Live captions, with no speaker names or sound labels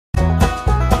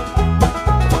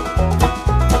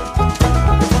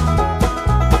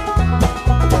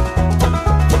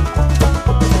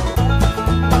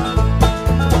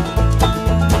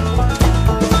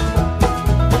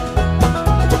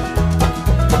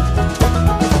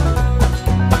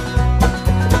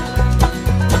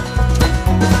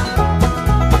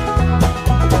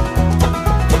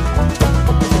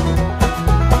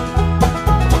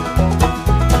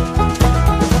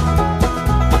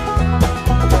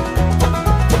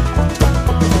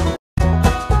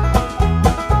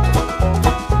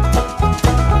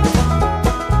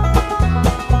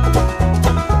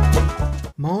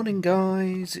Morning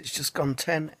guys, it's just gone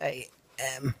 10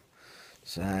 AM,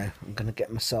 so I'm going to get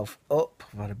myself up.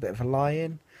 I've had a bit of a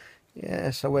lie-in.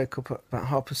 Yes, I woke up at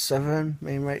about 7:30,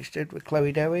 me and Rach did, with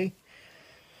Chloe Dowie.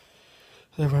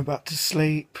 Then went back to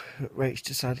sleep, but Rach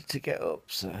decided to get up,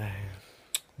 so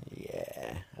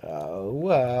yeah. Oh,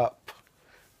 up.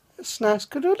 That's nice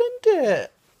cuddle, isn't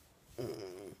it?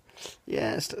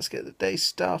 Yes, let's get the day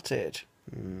started.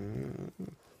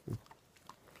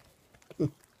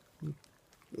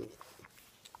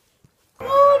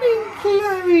 Morning,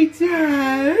 Chloe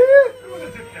Doe.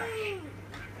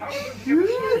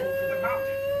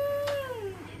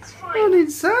 Morning,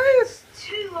 Seth.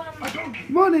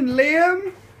 Morning,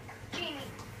 Liam.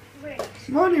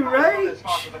 Morning, Rach.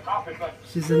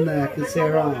 She's in there, I can see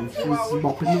her arms. She's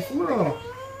mopping the floor.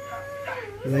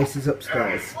 Lacey's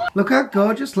upstairs. Look how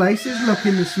gorgeous Lacey's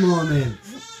looking this morning.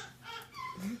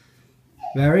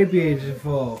 Very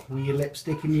beautiful. With your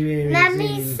lipstick and your earrings.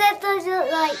 Mummy said those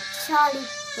look like Charlie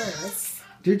Buzz.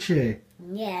 Did she?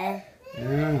 Yeah.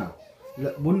 Yeah.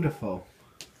 Look wonderful.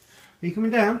 Are you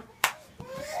coming down?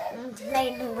 I'm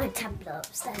playing with my tablet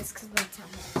upstairs because my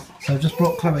tablet. So I've just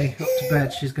brought Chloe up to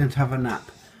bed. She's going to have a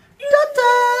nap.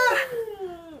 Ta-ta!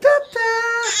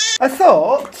 Ta-ta! I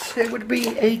thought it would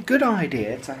be a good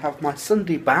idea to have my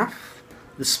Sunday bath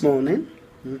this morning.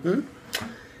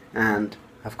 And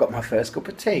I've got my first cup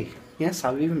of tea. Yes,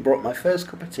 I've even brought my first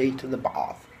cup of tea to the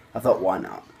bath. I thought, why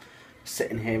not?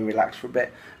 Sit in here and relax for a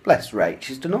bit. Bless Rach,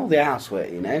 she's done all the housework,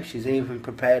 you know. She's even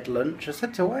prepared lunch. I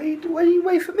said to her, why are you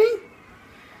wait for me?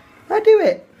 I do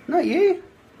it, not you.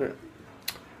 But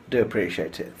I do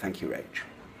appreciate it. Thank you, Rach.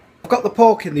 I've got the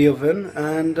pork in the oven,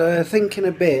 and I think in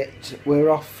a bit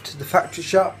we're off to the factory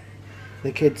shop.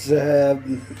 The kids,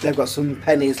 they've got some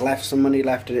pennies left, some money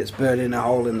left, and it's burning a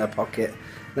hole in their pocket.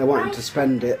 They're wanting to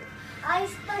spend it. I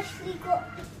especially got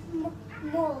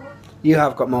more. You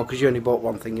have got more because you only bought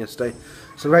one thing yesterday.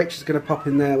 So Rachel's going to pop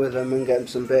in there with them and get them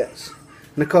some bits.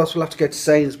 And of course we'll have to go to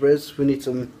Sainsbury's. We need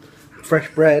some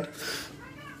fresh bread.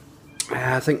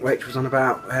 I think Rachel was on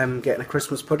about getting a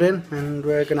Christmas pudding, and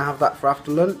we're going to have that for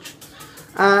after lunch.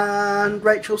 And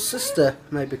Rachel's sister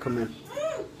may be coming.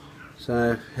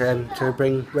 So to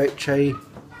bring Rachel a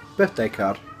birthday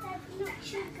card.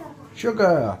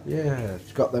 Sugar, yeah,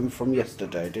 you got them from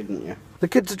yesterday, didn't you? The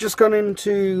kids have just gone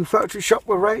into factory shop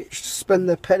with Rach to spend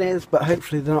their pennies, but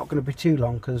hopefully they're not going to be too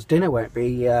long because dinner won't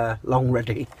be long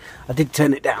ready. I did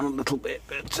turn it down a little bit,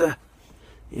 but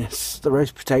yes, the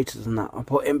roast potatoes and that I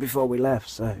put in before we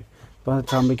left, so by the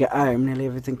time we get home, nearly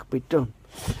everything could be done.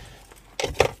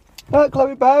 Right,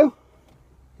 Chloe Bow?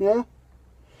 Yeah?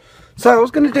 So I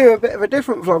was going to do a bit of a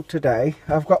different vlog today.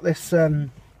 I've got this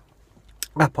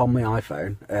app on my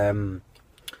iPhone,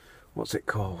 what's it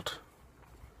called,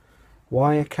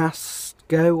 Wirecast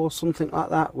Go or something like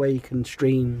that, where you can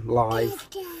stream live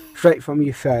straight from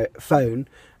your phone,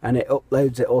 and it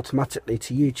uploads it automatically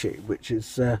to YouTube, which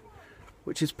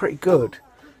is pretty good.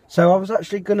 So I was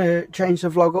actually going to change the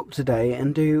vlog up today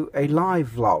and do a live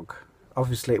vlog.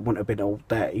 Obviously it wouldn't have been all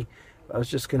day, but I was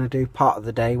just going to do part of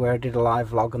the day where I did a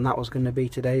live vlog, and that was going to be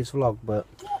today's vlog, but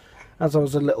as I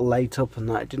was a little late up and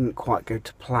that, it didn't quite go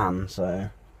to plan, so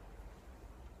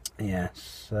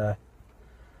yes.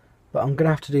 But I'm going to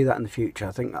have to do that in the future.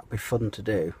 I think that'd be fun to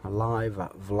do, a live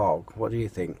vlog. What do you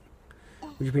think?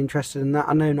 Would you be interested in that?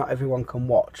 I know not everyone can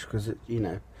watch because, you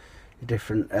know,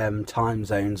 different time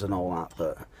zones and all that,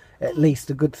 but at least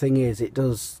the good thing is it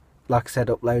does, like I said,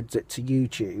 uploads it to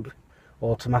YouTube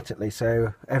automatically,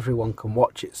 so everyone can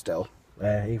watch it still,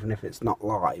 even if it's not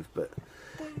live, but,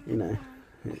 you know.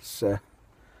 It's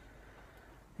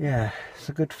yeah, it's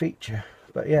a good feature.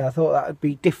 But yeah, I thought that would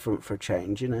be different for a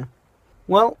change, you know.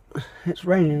 Well, it's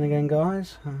raining again,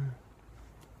 guys.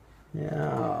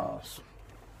 Yes.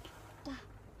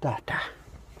 Da da.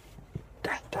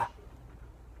 Da da.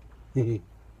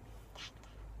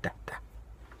 Da da.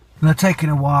 They're taking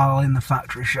a while in the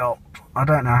factory shop. I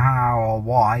don't know how or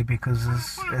why, because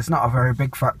it's not a very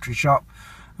big factory shop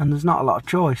and there's not a lot of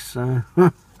choice, so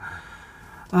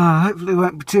hopefully it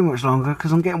won't be too much longer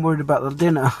because I'm getting worried about the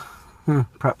dinner.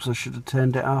 Perhaps I should have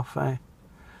turned it off, eh?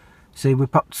 See, we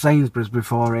popped to Sainsbury's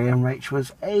before here and Rach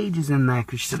was ages in there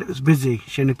because she said it was busy.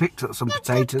 She only picked up some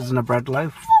potatoes and a bread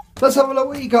loaf. Let's have a look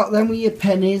what you got then with your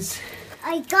pennies.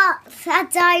 I got a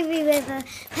diary with a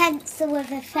pencil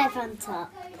with a feather on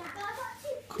top.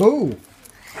 Cool.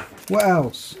 What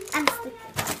else? And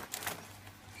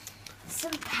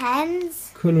some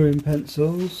pens. Colouring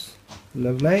pencils.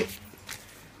 Lovely.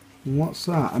 And what's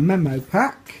that? A memo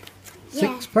pack?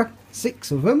 Yeah.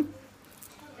 6 of them.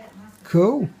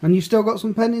 Cool. And you still got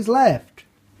some pennies left?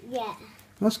 Yeah.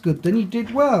 That's good, then you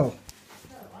did well.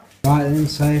 Right then,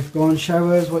 so go on,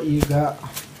 show us what you got.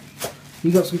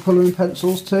 You got some colouring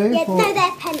pencils too? Yeah, or? no,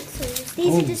 they're pencils.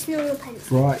 These are just normal pencils.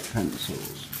 Bright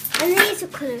pencils. And these are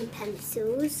colouring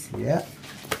pencils. Yeah.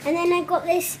 And then I got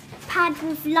this pad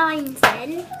with lines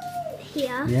in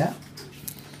here. Yeah.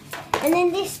 And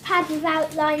then this pad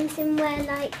without lines in where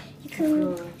like you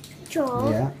can draw.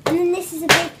 Yeah. And then this is a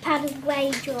big pad of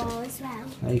way draw as well.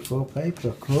 A4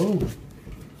 paper, cool.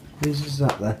 Whose is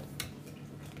that then?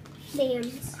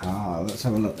 Liam's. Ah, let's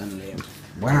have a look then, Liam.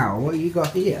 Wow, what have you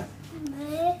got here?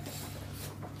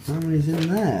 How many's in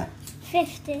there?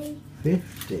 50.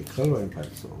 50 colouring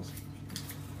pencils.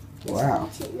 Wow.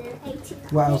 80.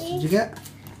 What else did you get?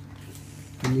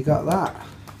 And you got that.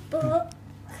 Book.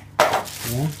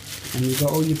 Yeah. And you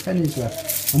got all your pennies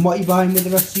left. And what are you buying with the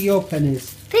rest of your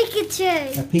pennies?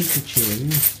 Pikachu. A Pikachu,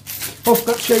 yeah. Oh, I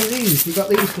forgot to show you these. We got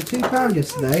these for £2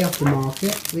 yesterday off the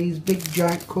market. These big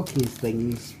giant cookies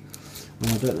things.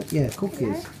 Oh, I don't know. Yeah,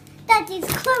 cookies. Daddy's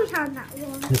close on that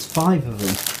one. There's 5 of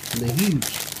them. And they're huge.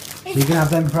 So you can have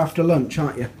them for after lunch,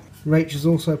 aren't you? Rachel's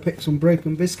also picked some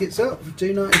broken biscuits up for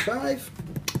 £2.95.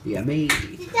 Yummy.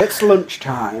 It's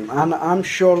lunchtime and I'm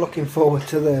sure looking forward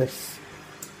to this.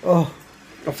 Oh,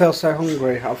 I feel so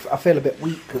hungry. I feel a bit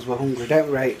weak because we're hungry, don't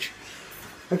we, Rach?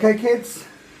 Okay, kids?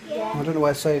 Yeah. I don't know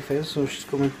where Sophie is, so she's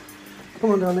coming.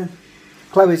 Come on, darling.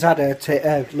 Chloe's had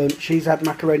her lunch. She's had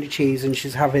macaroni cheese and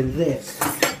she's having this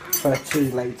for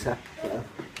tea later. So.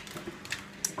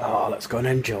 Oh, let's go and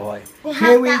enjoy.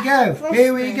 Here we go.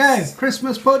 Here we go.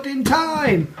 Christmas pudding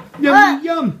time. Yum,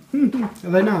 yum. Are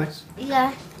they nice?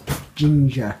 Yeah.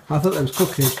 Ginger. I thought they was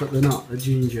cookies, but they're not. They're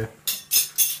ginger.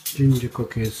 Ginger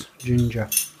cookies. Ginger.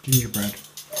 Gingerbread.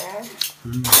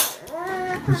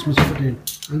 Christmas pudding.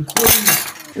 And cream.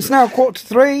 It's now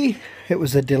 3:15. It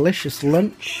was a delicious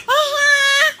lunch.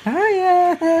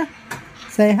 Hiya.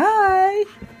 Say hi.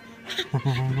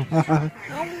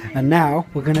 And now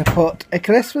we're going to put a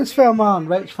Christmas film on.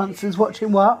 Rach fancies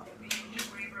watching what?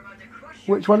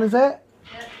 Which one is it?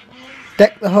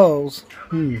 Deck the Halls.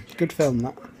 Good film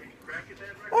that.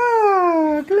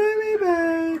 Ah, Gloomy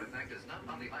Bird.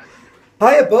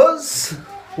 Hiya, Buzz.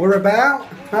 We're about.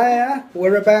 Hiya.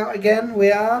 We're about again.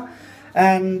 We are.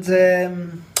 And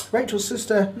Rachel's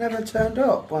sister never turned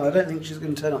up. Well, I don't think she's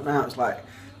going to turn up now. It's like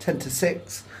 10 to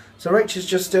 6. So Rachel's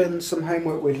just doing some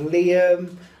homework with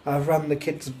Liam. I've run the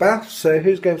kids' bath. So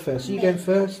who's going first? Are you going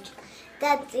first?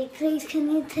 Daddy, please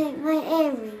can you take my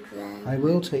earrings out? I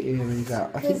will take your earrings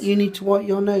out. I think you need to wipe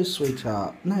your nose,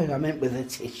 sweetheart. No, I meant with a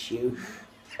tissue.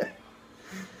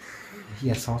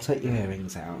 Yes, I'll take your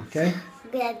earrings out, okay?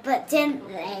 Yeah, but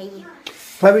gently.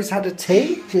 Chloe's had a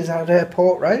tea. She's had her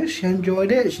pork roast. She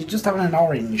enjoyed it. She's just having an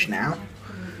orange now.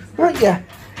 Right, yeah.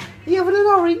 Are you having an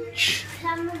orange?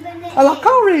 I like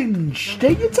orange.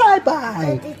 Do your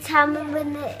tie-bye. Daddy, tell me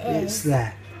when it is. It's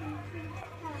there.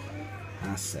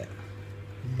 That's it.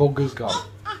 Bugger's gone.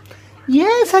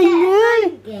 Yes, I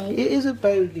know. It is a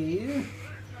bogey.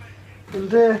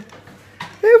 And who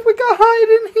have we got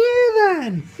hiding here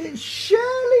then? It's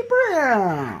Shirley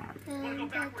Brown.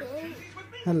 Daddy.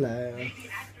 Hello.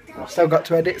 I've still got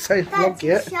to edit Soph's vlog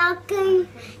yet. Shall I go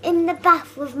in the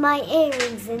bath with my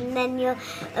earrings and then you'll,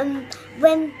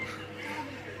 when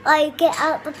I get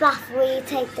out the bath, will you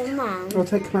take them out? I'll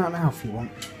take them out now if you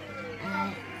want.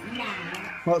 No.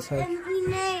 What's that? You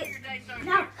know,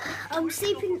 no, I'm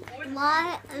sleeping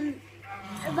light and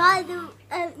by the,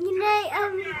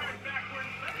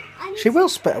 She will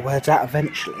spit her words out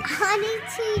eventually. I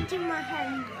need to do my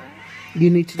homework. You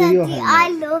need to do Daddy, your homework. I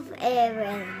love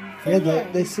earrings.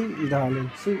 Yeah, they suit you,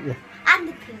 darling. Suit you. And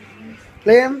the pins.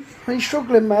 Liam, are you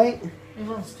struggling, mate? He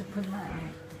wants to print that out.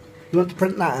 You want to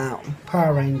print that out?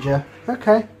 Power Ranger.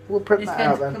 Okay, we'll print He's that going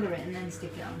out to then. colour it and then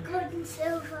stick it on. Gold and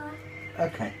silver.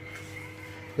 Okay.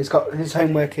 He's got his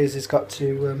homework is he's got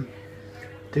to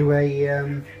do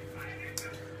a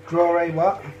draw a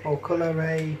what or colour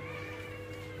a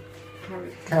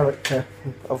character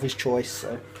of his choice.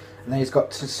 So, and then he's got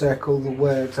to circle the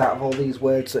words out of all these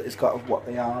words that he's got of what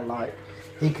they are. Like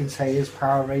he can say his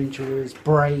Power Ranger is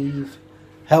brave,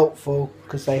 helpful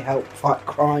because they help fight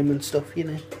crime and stuff, you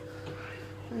know.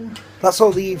 That's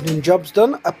all the evening jobs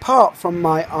done, apart from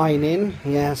my ironing.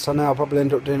 Yes, I know I'll probably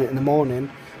end up doing it in the morning.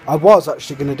 I was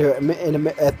actually going to do it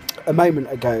a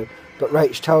moment ago, but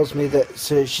Rach tells me that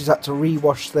she's had to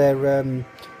re-wash their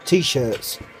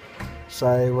t-shirts.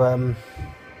 So,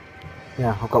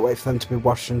 yeah, I've got to wait for them to be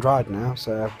washed and dried now,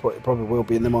 so it probably will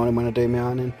be in the morning when I do my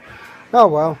ironing. Oh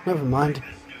well, never mind.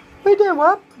 What are you doing,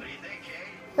 Wap?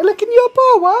 Are you licking your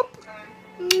paw, Wap?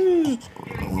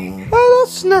 Oh,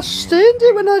 that's nasty, isn't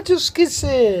it, when I just kiss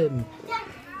him?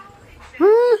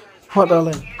 Huh? What,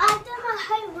 darling? I've done my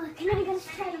homework and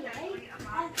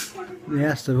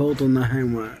Yes, they've all done their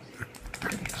homework.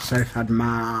 Soph had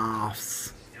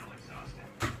maths.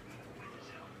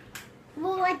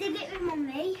 Well, I did it with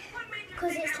Mummy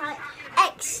because it's like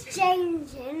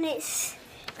exchanging. It's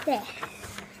this.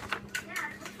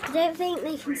 I don't think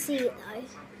they can see it though.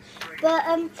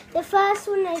 But the first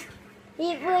one is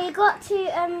you got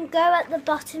to go at the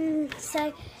bottom.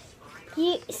 So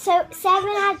 7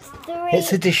 adds 3.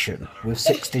 It's addition with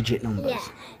 6-digit numbers. Yeah.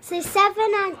 So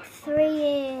 7 adds 3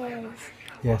 is.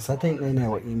 Yes, I think they know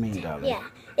what you mean, darling. Yeah,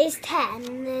 it's 10,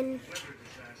 and then.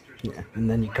 Yeah, and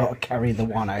then you've got to carry the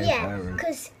 1 over. Yeah,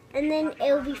 and then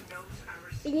it'll be.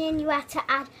 And then you have to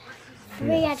add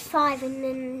 3, add 5, and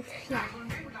then yeah.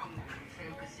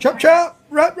 Chop chop!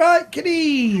 Right,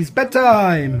 kiddies!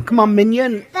 Bedtime! Come on,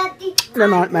 minion! Daddy, Good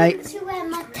night, mate. I want to wear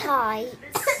my tights.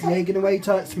 Yeah, you're going to wear your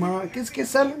tights tomorrow.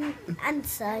 Kiss them. And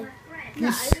so.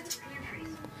 Kiss.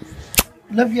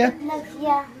 Love you. Love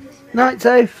ya. Night,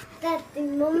 Soph. Daddy,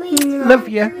 Mummy. Love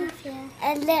you.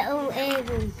 A little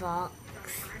earring box.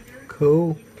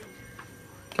 Cool.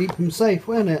 Keep them safe,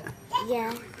 won't it?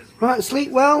 Yeah. Right,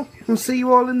 sleep well. I'll see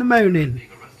you all in the morning.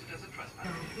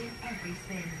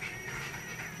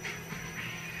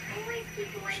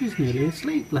 She's nearly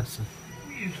asleep, bless her.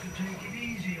 We used to take it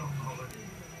easy on Nolan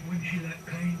when she let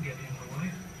pain get in the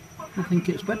way. I think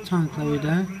it's bedtime, Chloe,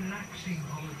 dear. Relaxing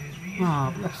holidays we used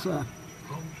Ah, bless her.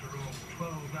 Voltarol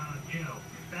 12-hour gel.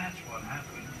 That's what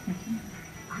happened.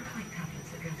 Unlike tablets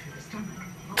that go through the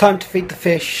stomach. Time to feed the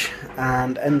fish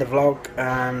and end the vlog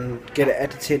and get it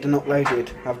edited and uploaded.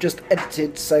 I've just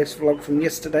edited Soph's vlog from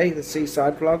yesterday, the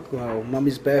seaside vlog. Well,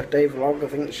 Mummy's birthday vlog, I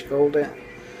think she called it.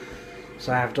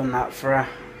 So I have done that for her.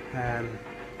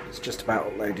 It's just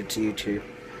about uploaded to YouTube.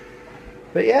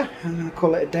 But yeah, I'm going to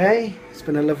call it a day. It's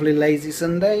been a lovely lazy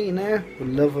Sunday, you know. We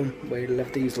love them. We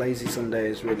love these lazy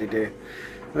Sundays, really do.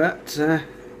 But,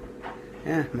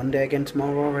 yeah, Monday again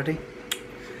tomorrow already.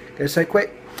 Goes so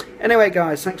quick. Anyway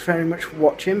guys, thanks very much for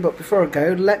watching. But before I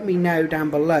go, let me know down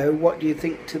below what do you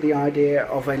think to the idea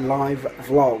of a live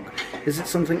vlog. Is it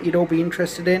something you'd all be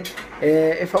interested in?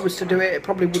 If I was to do it, it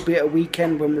probably would be at a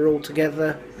weekend when we're all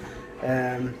together.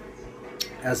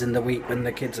 As in the week when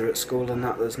the kids are at school and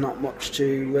that, there's not much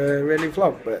to really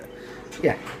vlog. But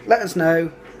yeah, let us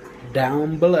know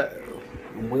down below.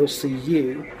 And we'll see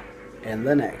you in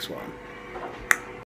the next one.